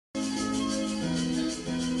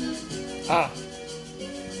Huh.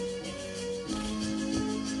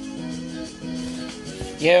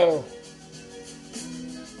 Yo.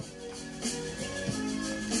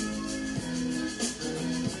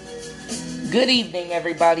 Good evening,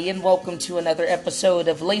 everybody, and welcome to another episode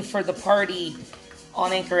of Late for the Party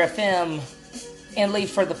on Anchor FM and Late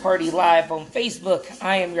for the Party live on Facebook.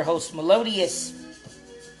 I am your host, Melodious,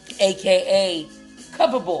 aka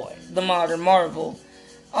Coverboy, the Modern Marvel,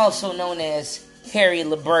 also known as Harry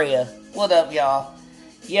LaBrea. What up, y'all?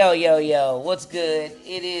 Yo, what's good?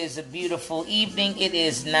 It is a beautiful evening. It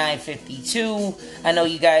is 9:52. I know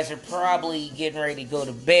you guys are probably getting ready to go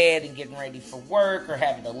to bed and getting ready for work or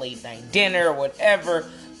having a late night dinner or whatever,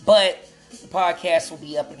 but the podcast will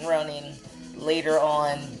be up and running later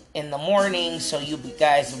on in the morning, so you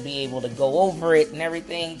guys will be able to go over it and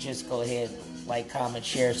everything. Just go ahead, like, comment,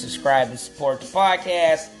 share, subscribe, and support the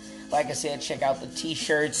podcast. Like I said, check out the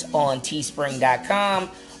t-shirts on teespring.com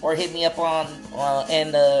or hit me up on my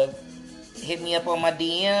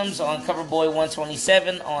DMs on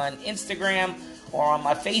Coverboy127 on Instagram or on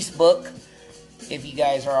my Facebook if you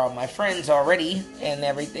guys are all my friends already and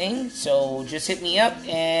everything. So just hit me up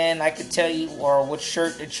and I can tell you or which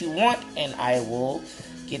shirt that you want and I will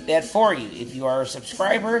get that for you. If you are a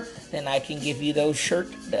subscriber, then I can give you those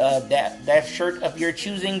that shirt of your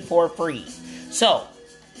choosing for free. So,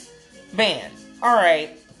 man,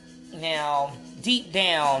 alright, now, deep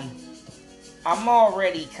down, I'm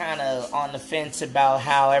already kind of on the fence about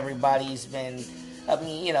how everybody's been,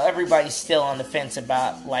 everybody's still on the fence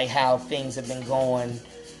about, like, how things have been going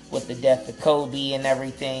with the death of Kobe and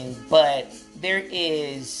everything, but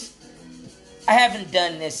I haven't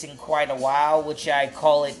done this in quite a while, which I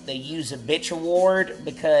call it the Use a Bitch Award,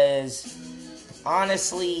 because,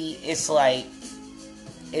 honestly, it's like,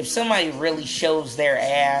 if somebody really shows their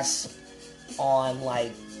ass on,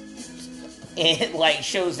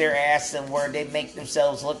 shows their ass and where they make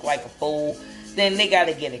themselves look like a fool, then they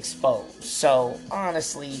gotta get exposed. So,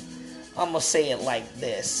 honestly, I'm gonna say it like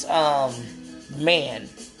this. Man,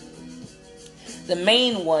 the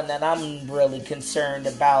main one that I'm really concerned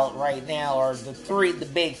about right now are the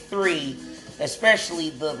big three,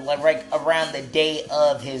 especially around the day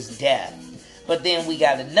of his death. But then we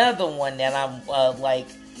got another one that I'm,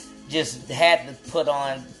 just had to put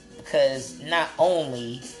on, because not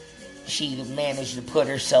only she managed to put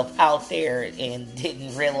herself out there and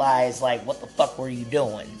didn't realize, like, what the fuck were you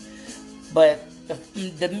doing? But the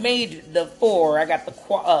four, I got the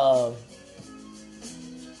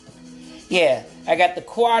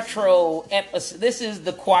Quattro episode. This is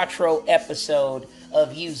the Quattro episode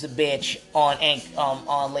of Use a Bitch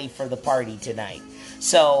on Late for the Party tonight.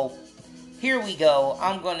 So, here we go.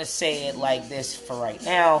 I'm going to say it like this for right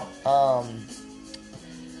now.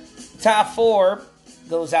 Top 4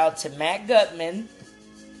 goes out to Matt Gutman,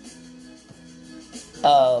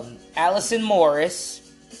 Allison Morris,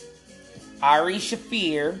 Ari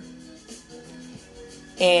Shaffir,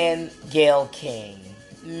 and Gayle King.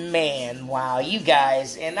 Man, wow, you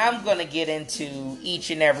guys. And I'm going to get into each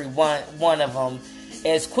and every one of them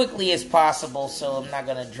as quickly as possible, so I'm not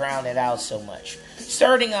going to drown it out so much.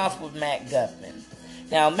 Starting off with Matt Gutman.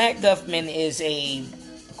 Now, Matt Gutman is a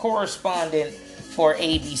correspondent for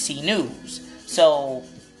ABC News. So,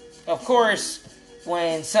 of course,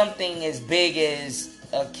 when something as big as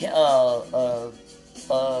the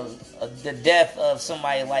death of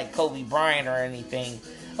somebody like Kobe Bryant or anything,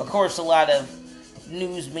 of course, a lot of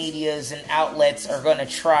news medias and outlets are going to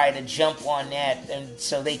try to jump on that, and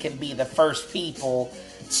so they can be the first people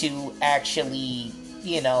to actually,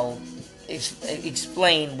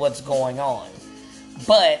 explain what's going on.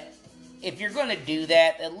 But if you're going to do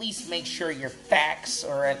that, at least make sure your facts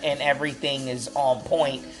and everything is on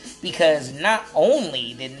point, because not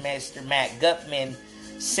only did Mr. Matt Gutman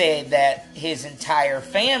say that his entire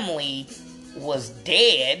family was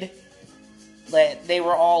dead, that they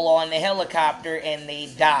were all on the helicopter and they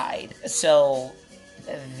died. So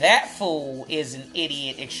that fool is an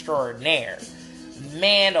idiot extraordinaire.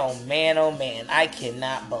 Man, oh man, I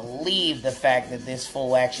cannot believe the fact that this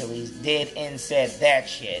fool actually did and said that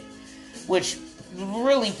shit, which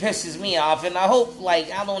really pisses me off. And I hope, I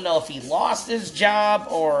don't know if he lost his job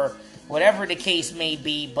or whatever the case may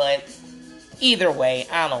be, but either way,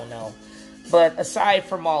 I don't know. But aside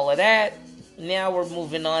from all of that, now we're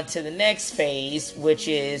moving on to the next phase, which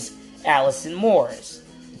is Allison Morris.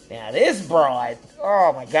 Now, this broad,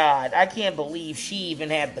 oh my God, I can't believe she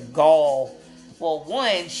even had the gall. Well,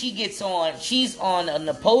 one, she's on an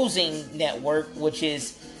opposing network, which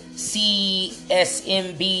is CSNBC,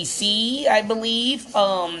 I believe.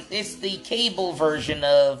 It's the cable version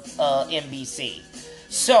of NBC.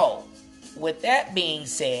 So, with that being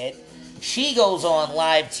said, she goes on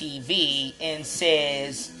live TV and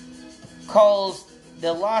calls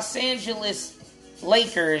the Los Angeles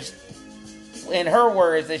Lakers, in her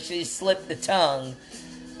words, that she slipped the tongue,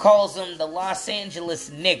 calls them the Los Angeles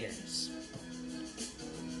niggers.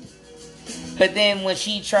 But then when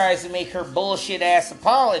she tries to make her bullshit ass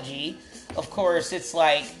apology, of course, it's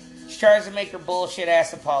like, she tries to make her bullshit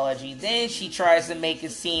ass apology. Then she tries to make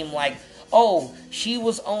it seem like, oh, she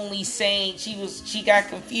was only saying, she got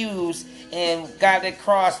confused and got it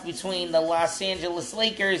crossed between the Los Angeles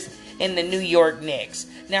Lakers and the New York Knicks.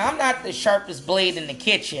 Now, I'm not the sharpest blade in the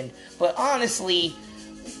kitchen, but honestly,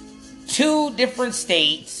 two different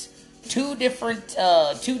states, two different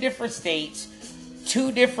teams,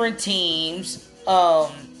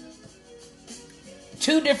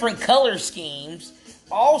 two different color schemes.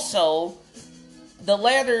 Also, the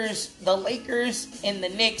Lakers and the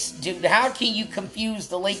Knicks, dude, how can you confuse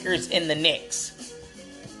the Lakers and the Knicks?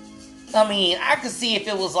 I mean, I could see if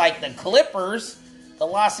it was like the Clippers, the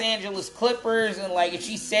Los Angeles Clippers, and like if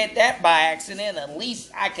she said that by accident, at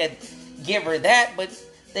least I could give her that. But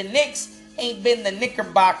the Knicks ain't been the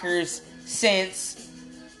Knickerbockers since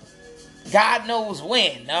God knows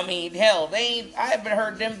when. I mean, hell, I haven't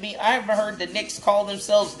heard the Knicks call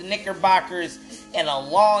themselves the Knickerbockers in a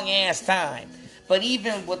long ass time. But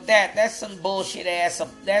even with that, that's a bullshit ass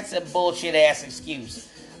excuse.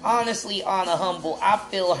 Honestly, on a humble, I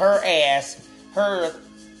feel her ass, her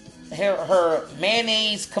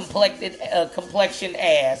mayonnaise complexion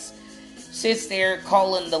ass, sits there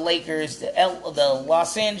calling the Lakers calling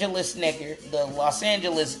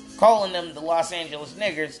them the Los Angeles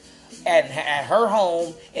niggers at her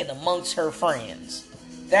home and amongst her friends.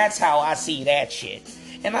 That's how I see that shit.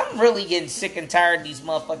 And I'm really getting sick and tired of these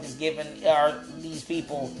motherfuckers giving these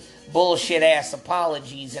people bullshit ass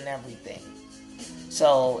apologies and everything.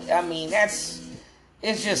 So, I mean, it's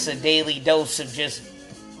just a daily dose of just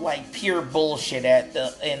like pure bullshit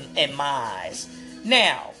in my eyes.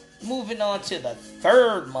 Now, moving on to the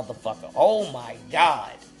third motherfucker. Oh my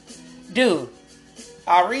God. Dude,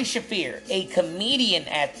 Ari Shaffir, a comedian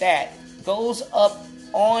at that, goes up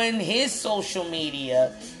on his social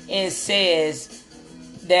media and says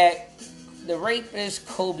that the rapist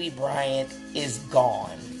Kobe Bryant is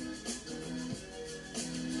gone.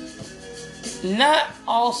 Not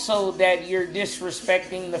also that you're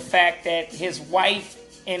disrespecting the fact that his wife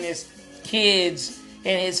and his kids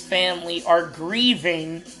and his family are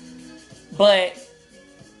grieving,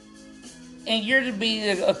 and you're to be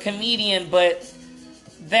a comedian, but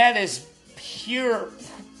that is poor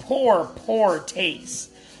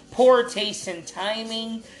taste. Poor taste and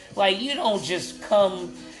timing. Like, you don't just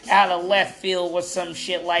come out of left field with some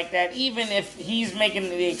shit like that, even if he's making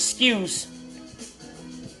the excuse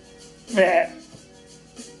that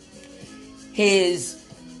his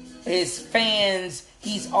fans,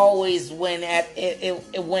 he's always went at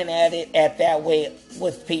it at that way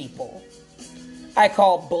with people. I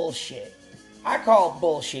call bullshit.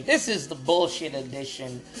 This is the bullshit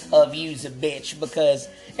edition of Use a Bitch, because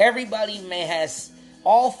everybody has,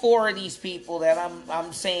 all four of these people that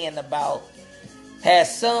I'm saying about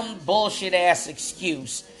has some bullshit ass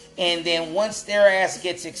excuse, and then once their ass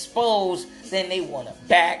gets exposed, then they want to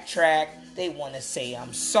backtrack, they want to say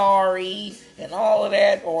I'm sorry and all of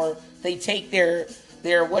that, or they take their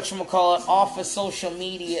whatchamacallit off of social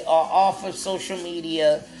media,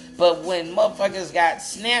 but when motherfuckers got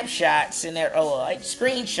snapshots and like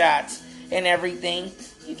screenshots and everything,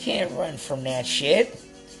 you can't run from that shit.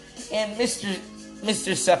 And Mr.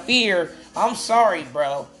 Shaffir, I'm sorry,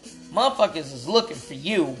 bro. Motherfuckers is looking for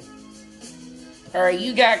you. Alright,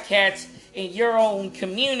 you got cats in your own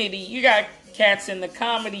community. You got cats in the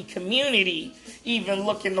comedy community even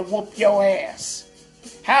looking to whoop your ass.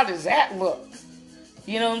 How does that look?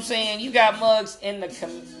 You know what I'm saying? You got mugs in the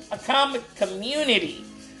comic community.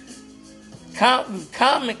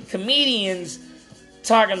 Comic comedians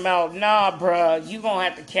talking about, nah, bruh, you gonna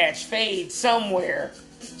have to catch fade somewhere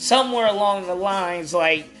along the lines,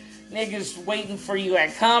 like niggas waiting for you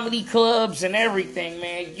at comedy clubs and everything,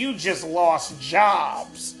 man. You just lost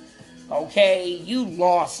jobs, okay? You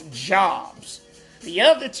lost jobs. The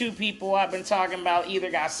other two people I've been talking about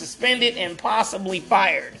either got suspended and possibly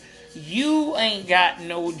fired. You ain't got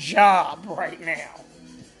no job right now,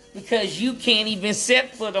 because you can't even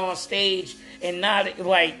set foot on stage and not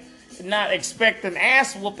expect an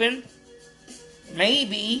ass whooping.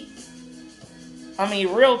 Maybe. I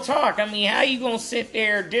mean, real talk. I mean, how you gonna sit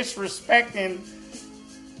there disrespecting,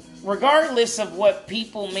 regardless of what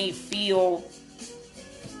people may feel?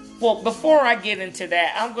 Well, before I get into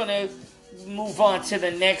that, I'm gonna move on to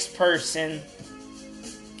the next person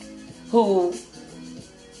who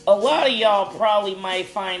a lot of y'all probably might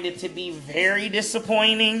find it to be very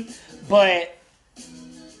disappointing, but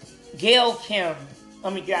Gail Kim,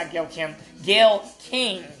 Gail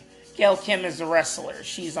King. Gail Kim is a wrestler.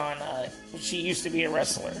 She's on, she used to be a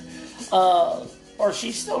wrestler. Or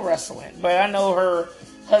she's still wrestling. But I know her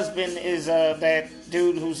husband is that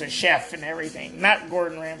dude who's a chef and everything. Not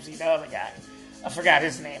Gordon Ramsay, the other guy. I forgot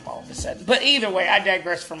his name all of a sudden. But either way, I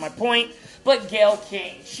digress from my point. But Gail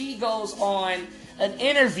King, she goes on an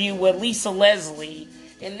interview with Lisa Leslie,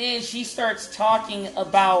 and then she starts talking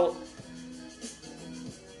about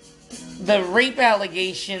the rape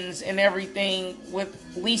allegations and everything with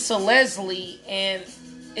Lisa Leslie, and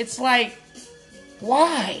it's like,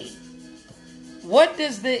 why? What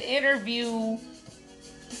does the interview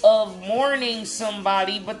of mourning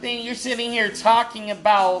somebody, but then you're sitting here talking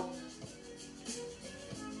about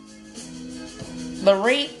the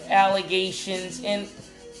rape allegations, and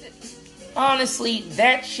honestly,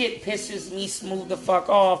 that shit pisses me smooth the fuck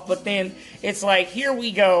off. But then it's like, here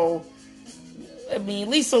we go. I mean,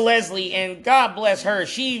 Lisa Leslie, and God bless her,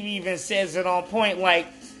 she even says it on point, like,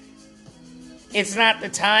 it's not the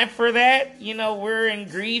time for that. You know, we're in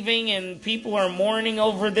grieving and people are mourning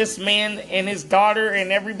over this man and his daughter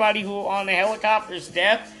and everybody who on the helicopter's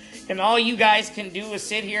death. And all you guys can do is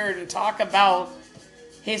sit here and talk about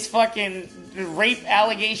his fucking rape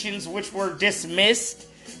allegations, which were dismissed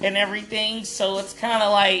and everything. So it's kind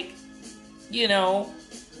of like, you know,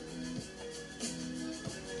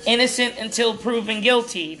 innocent until proven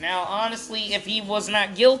guilty. Now, honestly, if he was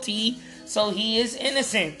not guilty, so he is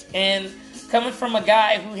innocent. And coming from a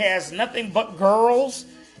guy who has nothing but girls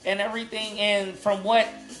and everything, and from what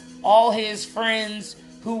all his friends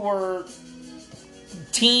who were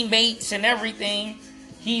teammates and everything,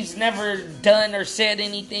 he's never done or said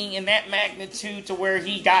anything in that magnitude to where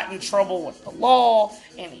he got in trouble with the law,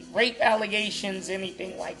 any rape allegations,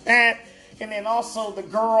 anything like that. And then also the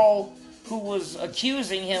girl who was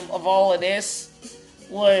accusing him of all of this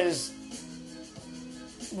was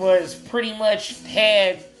pretty much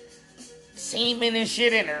had semen and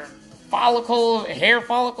shit in her hair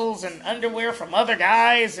follicles and underwear from other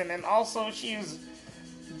guys. And then also she was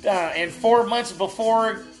in 4 months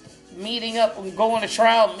before meeting up and going to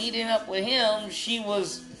trial, meeting up with him, she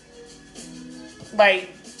was like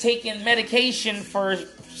taking medication for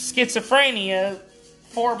schizophrenia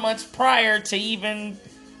 4 months prior to even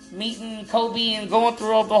meeting Kobe and going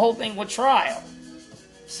through the whole thing with trial.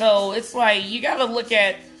 So it's like, you got to look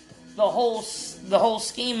at the whole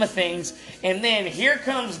scheme of things. And then here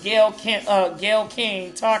comes Gail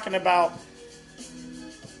King talking about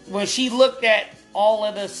when she looked at all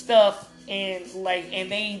of the stuff, and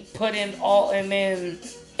they put in all, and then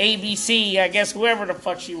ABC, I guess whoever the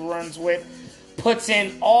fuck she runs with, puts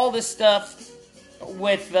in all the stuff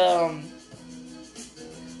with the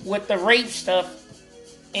rape stuff,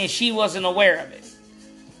 and she wasn't aware of it.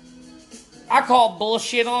 I call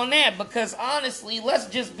bullshit on that, because honestly, let's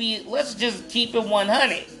just keep it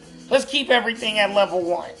 100. Let's keep everything at level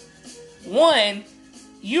 1. One,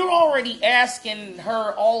 you're already asking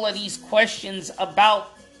her all of these questions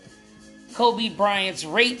about Kobe Bryant's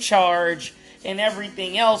rape charge and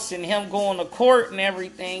everything else, and him going to court and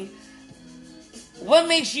everything. What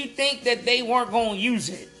makes you think that they weren't going to use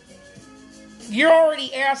it? You're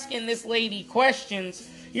already asking this lady questions.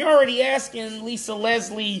 You're already asking Lisa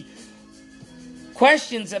Leslie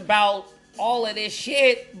questions about all of this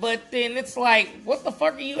shit, but then it's like, what the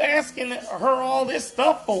fuck are you asking her all this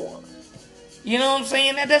stuff for? You know what I'm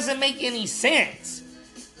saying? That doesn't make any sense.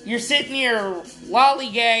 You're sitting here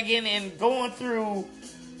lollygagging and going through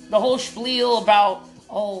the whole spiel about,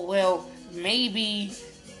 oh, well, maybe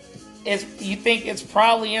you think it's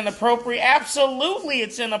probably inappropriate. Absolutely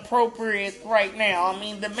it's inappropriate right now. I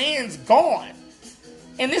mean, the man's gone.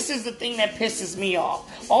 And this is the thing that pisses me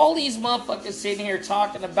off. All these motherfuckers sitting here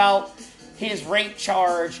talking about his rape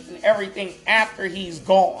charge and everything after he's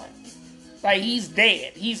gone. Like, he's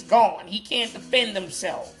dead. He's gone. He can't defend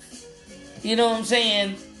himself. You know what I'm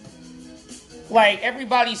saying? Like,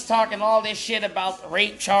 everybody's talking all this shit about the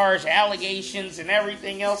rape charge, allegations, and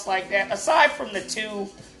everything else like that. Aside from the two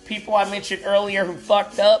people I mentioned earlier who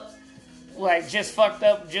fucked up. Like, just fucked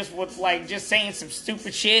up just with, like, just saying some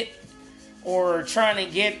stupid shit. Or trying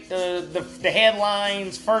to get the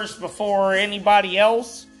headlines first before anybody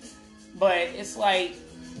else. But it's like,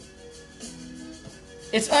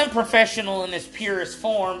 it's unprofessional in its purest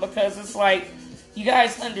form, because it's like, you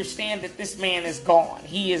guys understand that this man is gone.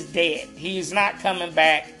 He is dead. He's not coming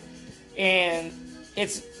back. And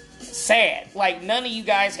it's sad. Like, none of you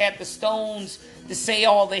guys had the stones to say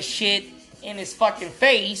all this shit in his fucking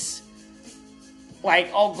face.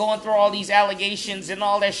 like, oh, going through all these allegations and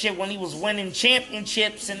all that shit when he was winning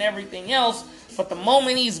championships and everything else. But the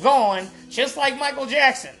moment he's gone, just like Michael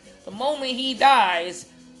Jackson, the moment he dies,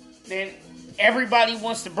 then everybody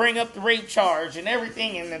wants to bring up the rape charge and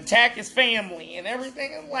everything and attack his family and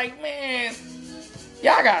everything. I'm like, man,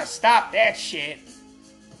 y'all gotta stop that shit.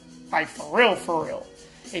 Like, for real, for real.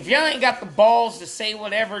 If y'all ain't got the balls to say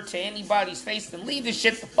whatever to anybody's face, then leave this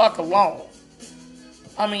shit the fuck alone.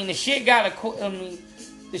 I mean, his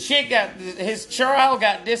trial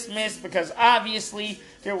got dismissed because obviously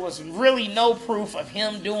there was really no proof of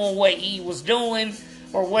him doing what he was doing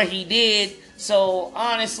or what he did. So,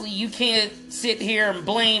 honestly, you can't sit here and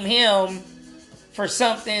blame him for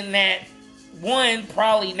something that, one,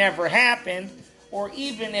 probably never happened, or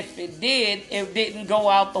even if it did, it didn't go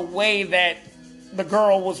out the way that the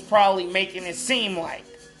girl was probably making it seem like.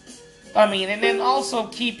 I mean, and then also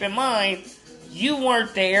keep in mind, you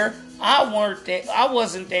weren't there, I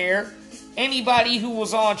wasn't there. Anybody who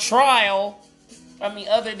was on trial, I mean,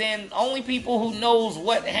 other than only people who knows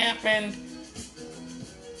what happened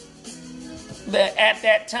at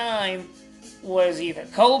that time was either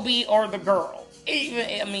Kobe or the girl.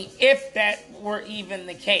 Even, I mean, if that were even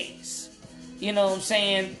the case. You know what I'm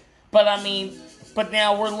saying? But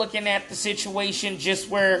now we're looking at the situation just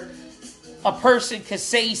where a person could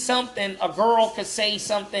say something, a girl could say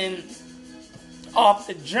something off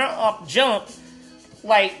jump,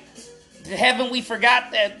 like, haven't we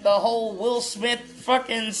forgot that the whole Will Smith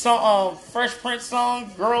fucking song, Fresh Prince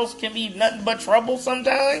song, girls can be nothing but trouble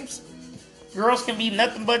sometimes? Girls can be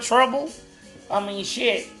nothing but trouble? I mean,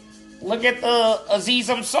 shit. Look at the Aziz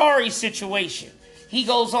Ansari situation. He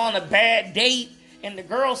goes on a bad date, and the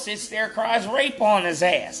girl sits there, cries rape on his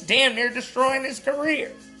ass. Damn, they're destroying his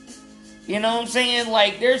career. You know what I'm saying?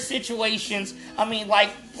 Like, there's situations, I mean,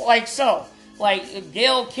 like so. Like,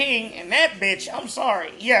 Gayle King and that bitch, I'm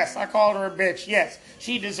sorry. Yes, I called her a bitch. Yes,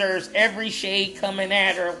 she deserves every shade coming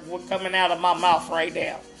at her, coming out of my mouth right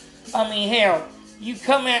now. I mean, hell, you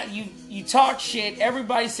come at, you talk shit,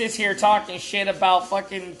 everybody sits here talking shit about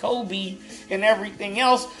fucking Kobe and everything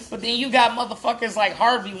else, but then you got motherfuckers like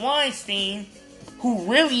Harvey Weinstein who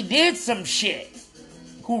really did some shit.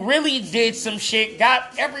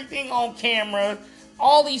 Got everything on camera,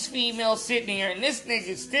 all these females sitting here, and this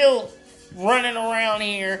nigga still running around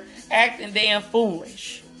here acting damn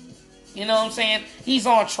foolish. You know what I'm saying? He's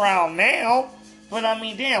on trial now, but I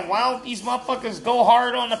mean, damn, why don't these motherfuckers go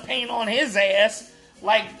hard on the paint on his ass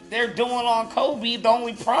like they're doing on Kobe? The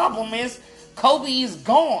only problem is Kobe is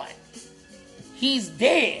gone. He's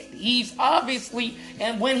dead. He's obviously,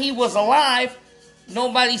 and when he was alive,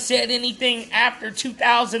 nobody said anything after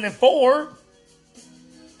 2004.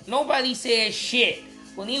 Nobody said shit.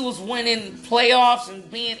 When he was winning playoffs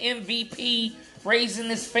and being MVP, raising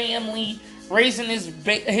his family, raising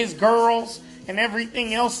his girls, and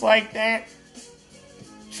everything else like that,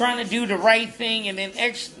 trying to do the right thing, and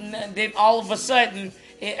then all of a sudden,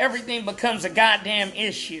 everything becomes a goddamn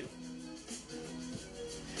issue.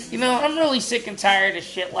 You know, I'm really sick and tired of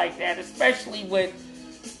shit like that, especially with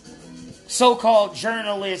so-called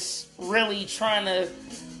journalists really trying to,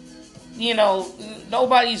 you know,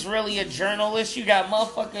 nobody's really a journalist. You got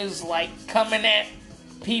motherfuckers like coming at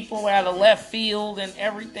people out of left field and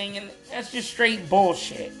everything, and that's just straight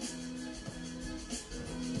bullshit.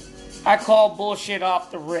 I call bullshit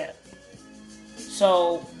off the rip.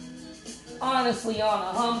 So, honestly, on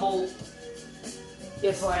a humble,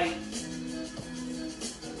 it's like,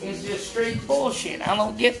 it's just straight bullshit. I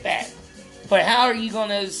don't get that. But how are you going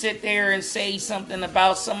to sit there and say something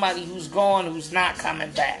about somebody who's gone, who's not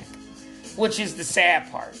coming back? Which is the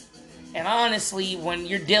sad part. And honestly, when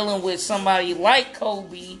you're dealing with somebody like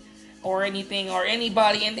Kobe or anything or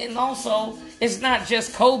anybody, and then also, it's not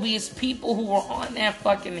just Kobe, it's people who were on that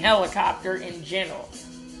fucking helicopter in general.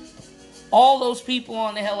 All those people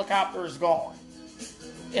on the helicopter is gone.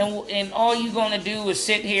 And all you're going to do is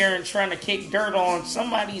sit here and trying to kick dirt on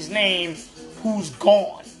somebody's name who's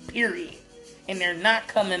gone, period. And they're not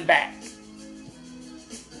coming back.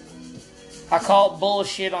 I call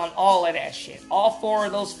bullshit on all of that shit. All four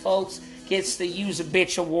of those folks gets the Use a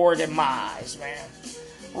Bitch award in my eyes, man.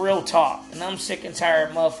 Real talk. And I'm sick and tired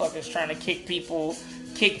of motherfuckers trying to kick people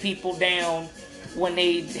down when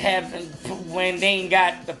they ain't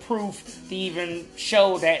got the proof to even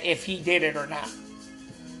show that if he did it or not.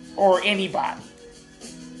 Or anybody.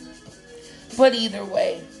 But either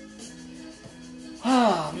way.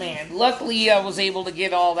 Oh, man. Luckily, I was able to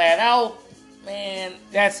get all that out. Man,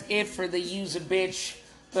 that's it for the Use a Bitch.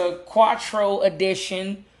 The Quattro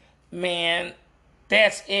edition. Man,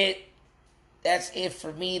 that's it. that's it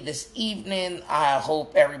for me this evening. I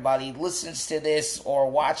hope everybody listens to this or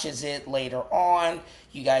watches it later on.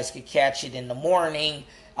 You guys could catch it in the morning.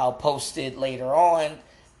 I'll post it later on.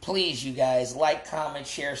 Please, you guys, like, comment,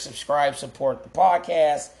 share, subscribe, support the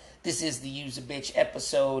podcast. This is the Use a Bitch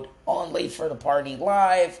episode on Late for the Party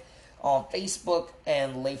Live on Facebook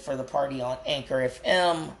and Late for the Party on Anchor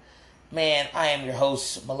FM. Man, I am your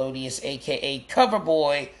host, Melodious, a.k.a.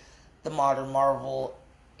 Coverboy, the Modern Marvel,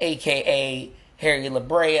 a.k.a. Harry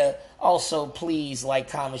LaBrea. Also, please like,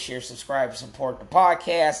 comment, share, subscribe, support the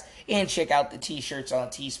podcast, and check out the t-shirts on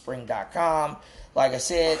teespring.com. Like I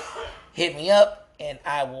said, hit me up, and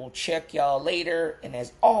I will check y'all later. And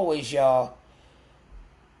as always, y'all,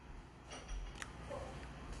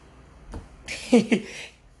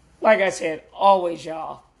 like I said, always,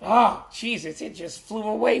 y'all. Oh, Jesus, it just flew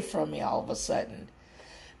away from me all of a sudden.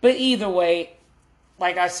 But either way,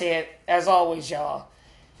 like I said, as always, y'all,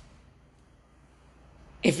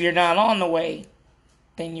 if you're not on the way,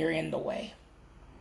 then you're in the way.